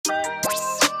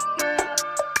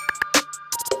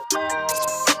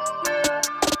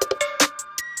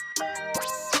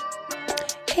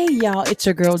Hey y'all, it's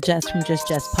your girl Jess from Just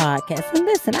Podcast. And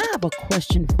listen, I have a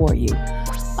question for you.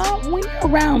 When you're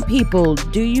around people,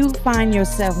 do you find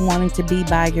yourself wanting to be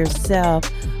by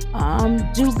yourself?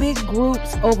 Do big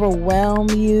groups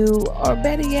overwhelm you? Or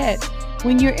better yet,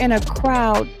 when you're in a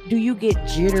crowd, do you get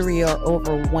jittery or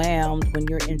overwhelmed when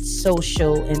you're in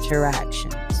social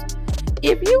interactions?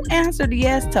 If you answered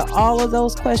yes to all of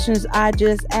those questions I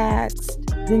just asked,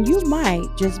 then you might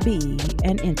just be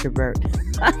an introvert.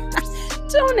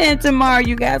 Tune in tomorrow,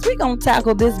 you guys. We're going to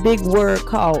tackle this big word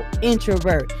called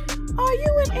introvert. Are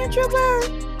you an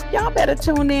introvert? Y'all better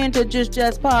tune in to Just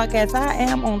Podcast. I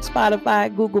am on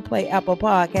Spotify, Google Play, Apple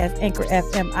Podcasts, Anchor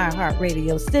FM,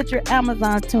 iHeartRadio, Stitcher,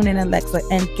 Amazon, TuneIn, Alexa,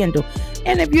 and Kindle.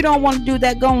 And if you don't want to do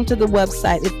that, go onto the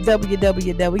website. It's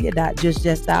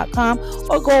www.justjess.com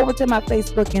or go over to my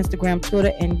Facebook, Instagram,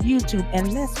 Twitter, and YouTube,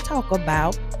 and let's talk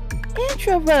about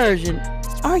introversion.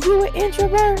 Are you an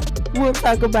introvert? We'll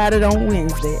talk about it on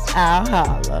Wednesday. I'll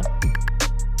holla.